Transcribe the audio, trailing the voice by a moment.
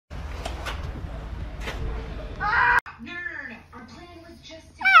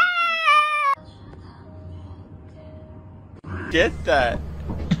get that.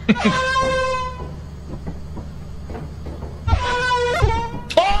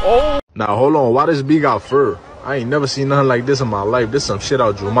 Oh! Now hold on, why this bee got fur? I ain't never seen nothing like this in my life. This some shit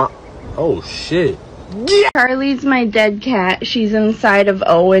out Juma. Oh shit. Yeah. Charlie's my dead cat. She's inside of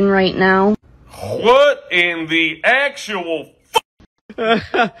Owen right now. What in the actual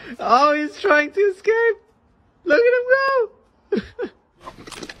Oh, he's trying to escape. Look at him go.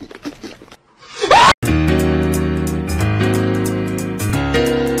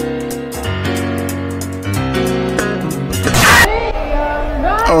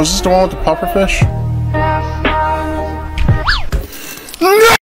 Oh, is this the one with the pufferfish?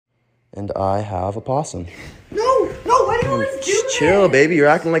 And I have a possum. No, why do you always do that? Chill, baby. You're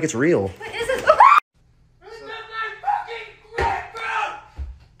acting like it's real. What is this?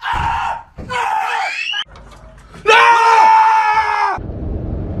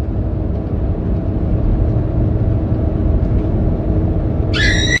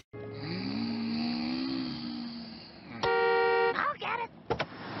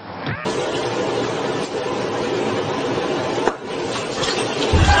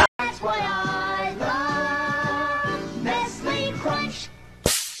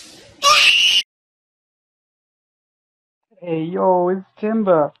 Hey, yo, it's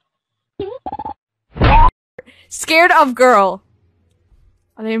Timber. Scared of girl.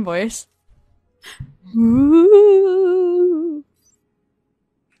 Are they in voice? Ooh.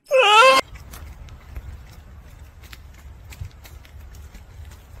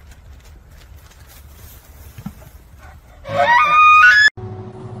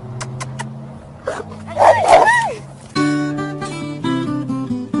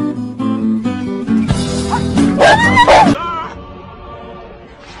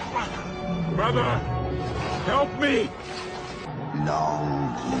 Brother, help me!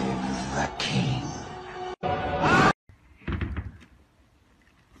 Long live the king.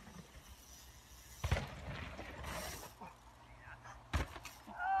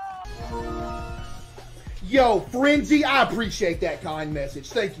 Yo, Frenzy, I appreciate that kind message.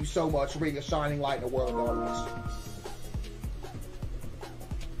 Thank you so much for being a shining light in a world of darkness.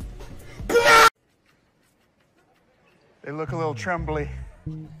 They look a little trembly.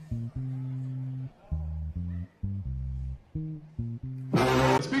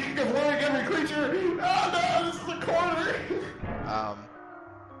 Speaking of wearing every creature, oh no, this is a corner.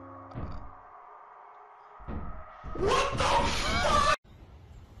 What the fuck?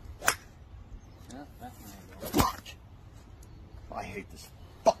 Fuck! I hate this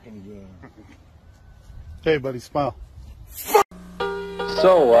fucking game. Hey, buddy, smile.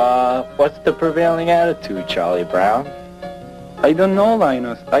 So, what's the prevailing attitude, Charlie Brown? I don't know,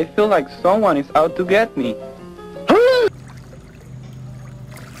 Linus. I feel like someone is out to get me.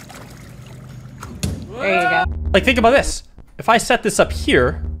 There you go. Like, think about this. If I set this up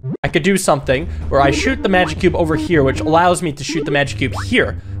here, I could do something where I shoot the magic cube over here, which allows me to shoot the magic cube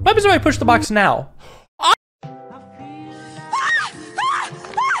here. What happens if I push the box now?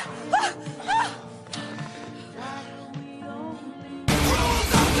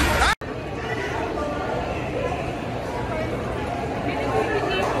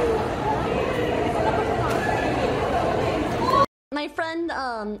 My friend,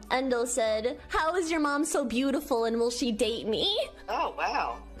 Endo said, "How is your mom so beautiful and will she date me?" Oh,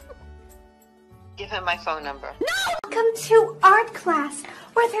 wow. Give him my phone number. No! Welcome to art class,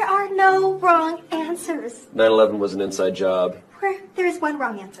 where there are no wrong answers. 9/11 was an inside job. Where there is one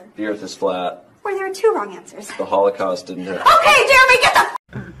wrong answer. The earth is flat. Where there are two wrong answers. The Holocaust didn't happen. Okay, Jeremy, get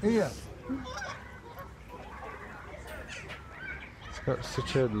the... Yeah. It's got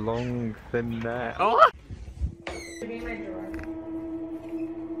such a long, thin neck. Oh! In my drawer.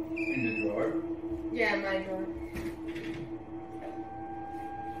 In the drawer? Yeah, in my drawer.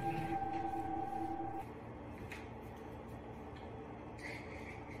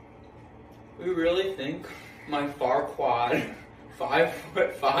 You really think my far quad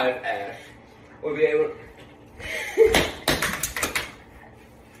 5'5" Ash would be able to...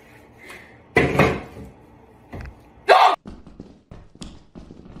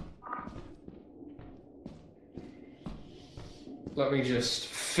 Let me just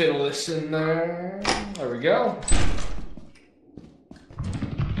fiddle this in there. There we go.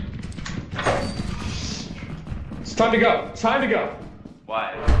 It's time to go. It's time to go.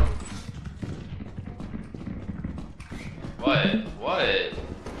 What? What? What?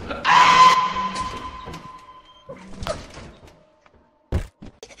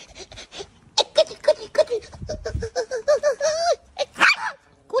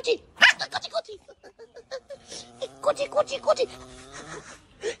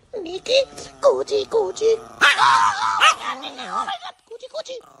 Nikki, Gucci. my god, Gucci,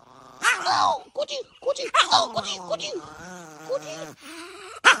 Gucci. Oh, Gucci, Gucci. Oh, Gucci, Gucci. Gucci.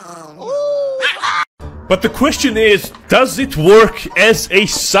 But the question is, does it work as a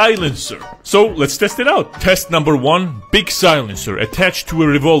silencer? So let's test it out. Test number 1, big silencer attached to a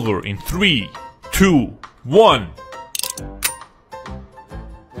revolver in 3, 2, 1.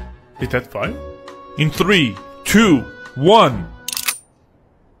 Did that fire? In 3, 2, 1.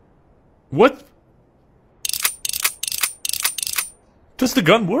 What? Does the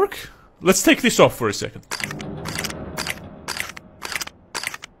gun work? Let's take this off for a second.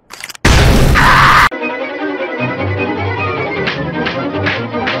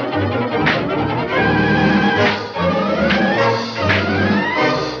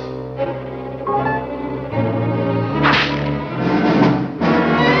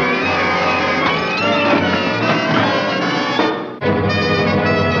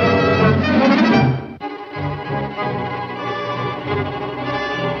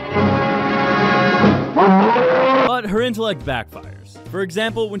 But her intellect backfires. For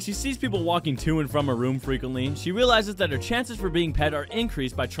example, when she sees people walking to and from her room frequently, she realizes that her chances for being pet are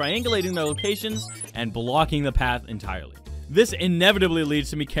increased by triangulating their locations and blocking the path entirely. This inevitably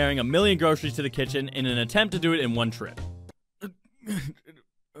leads to me carrying a million groceries to the kitchen in an attempt to do it in one trip.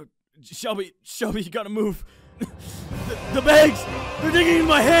 Shelby, you gotta move. The bags, they're digging in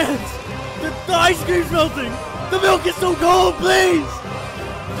my hands. The ice cream's melting. The milk is so cold, please.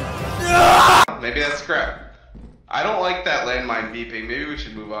 Maybe that's crap. I don't like that landmine beeping. Maybe we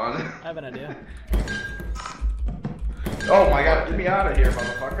should move on. I have an idea. Oh my god, get me out of here,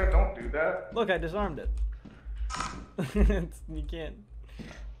 motherfucker. Don't do that. Look, I disarmed it. You can't.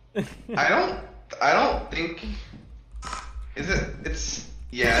 I don't think... Is it? It's...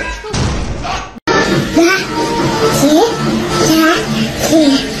 Yeah, it's...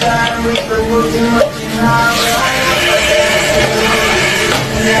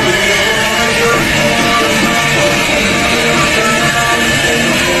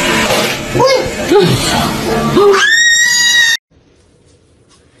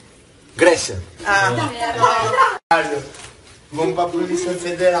 Grécia. Vamos pra Polícia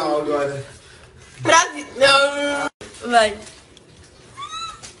Federal agora. Brasil. Não. Vai.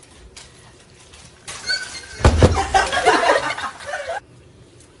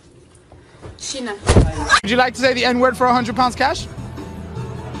 China. Would you like to say the N-word for 100 pounds cash?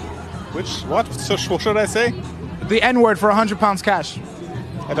 What? So what should I say? The N-word for 100 pounds cash.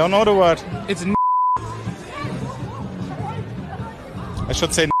 I don't know the word. It's I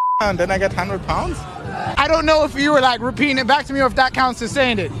should say and then I get 100 pounds? I don't know if you were like repeating it back to me or if that counts as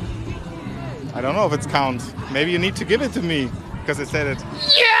saying it. I don't know if it counts. Maybe you need to give it to me because I said it.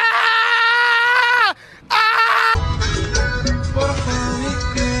 Yeah!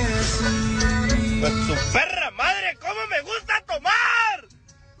 ¡Su perra madre! ¿Cómo me gusta tomar?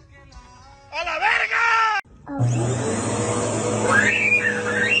 ¡A la verga!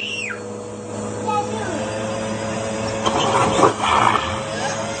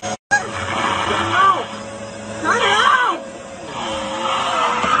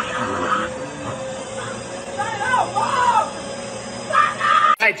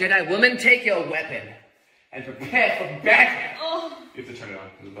 Alright, Jedi woman, take your weapon and prepare for battle. Oh. You have to turn it on.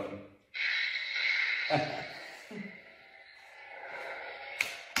 There's a button.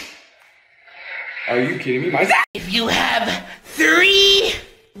 Are you kidding me? If you have $3,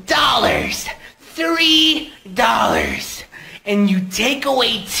 and you take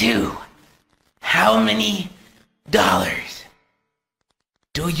away 2, how many dollars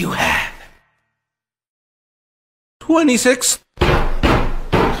do you have? 26.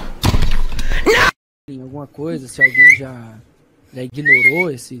 Alguma coisa, se alguém já ignorou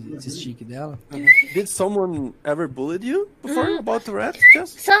esse stick dela. Did someone ever bullied you before about the rat?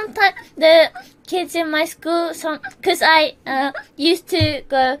 Just sometimes the kids in my school, because I used to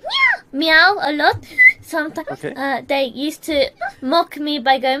go meow a lot. Sometimes they used to mock me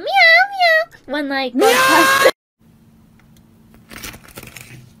by going meow meow when I go past.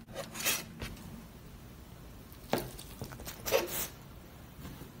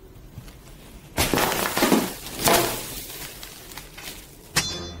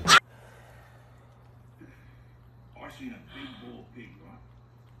 Seen a big bull pig, right?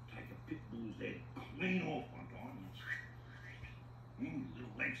 Take a pit bull's head clean off one time.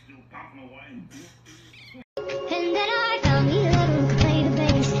 Little legs still pumping away. And then I found me a little could play the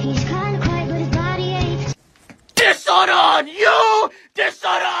bass. He's kind of quiet, but his body aches. Dishonor on you!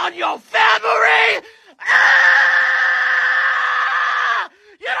 Dishonor on your family!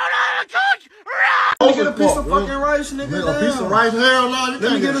 You don't know how to cook! Let me get a piece of fucking rice, nigga. A piece of rice? Hell no.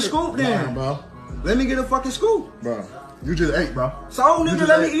 Let me get a scoop then. Bro. Let me get a fucking scoop. Bro. You just ate, bro. So, nigga,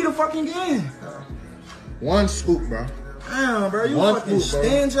 let me eat a fucking game. One scoop, bro. Damn, bro, you One fucking scoop, bro.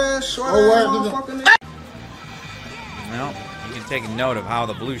 stingy ass, short ass motherfucking nigga. Well, you can take note of how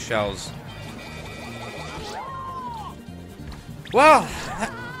the blue shells. Well.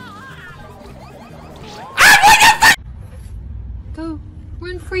 Go.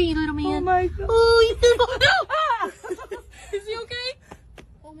 Run free, little man. Oh my god. Oh, you no! Ah! Is he okay?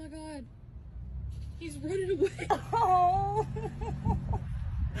 Oh my god. He's running away. Oh.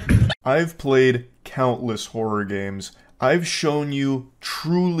 I've played countless horror games. I've shown you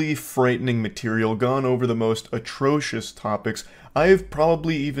truly frightening material, gone over the most atrocious topics. I've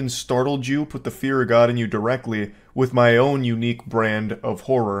probably even startled you, put the fear of God in you directly, with my own unique brand of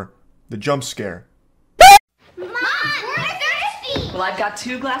horror, the jump scare. Mom, we're thirsty. Well, I've got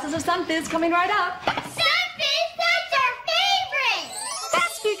 2 glasses of Sunfizz coming right up. Sunfizz, that's our favorite.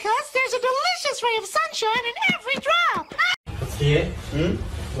 That's because there's a delicious ray of sunshine in every drop.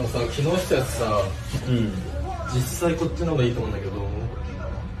 さ、昨日したやつさ、実際こっちの方がいいと思うんだけど、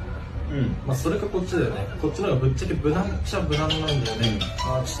まあそれかこっちだよね。こっちの方がぶっちゃけ無難っちゃ無難なんだよね。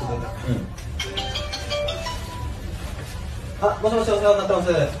あ、ちょっとごめん。あ、もしもし、お世話になってま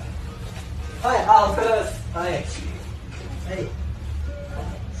す。はい、あ、お疲れ様です。はい。はい。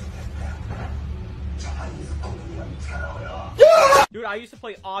Dude, I used to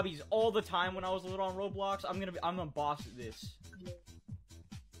play obbies all the time when I was little on Roblox. I'm a boss at this.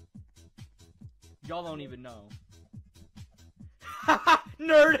 Y'all don't even know.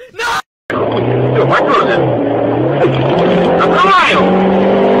 Nerd! No! Yo, my frozen! I'm alive!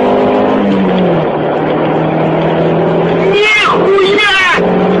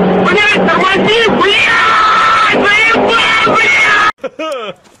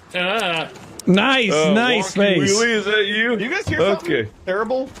 Nice, nice face. Wheelie, is that you? You guys hear something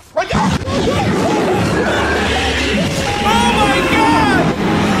terrible? Right there. Oh my god!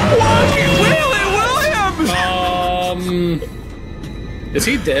 Walking Willie Williams! Is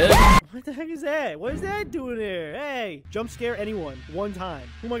he dead? What the heck is that? What is that doing there? Hey, jump scare anyone, one time.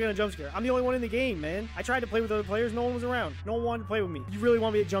 Who am I gonna jump scare? I'm the only one in the game, man. I tried to play with other players, no one was around. No one wanted to play with me. You really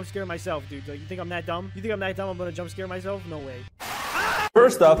want me to jump scare myself, dude? Like, you think I'm that dumb? You think I'm that dumb I'm gonna jump scare myself? No way.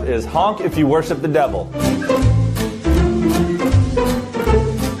 First up is honk if you worship the devil.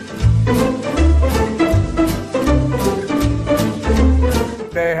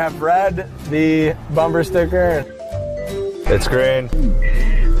 They have read the bumper sticker. It's green.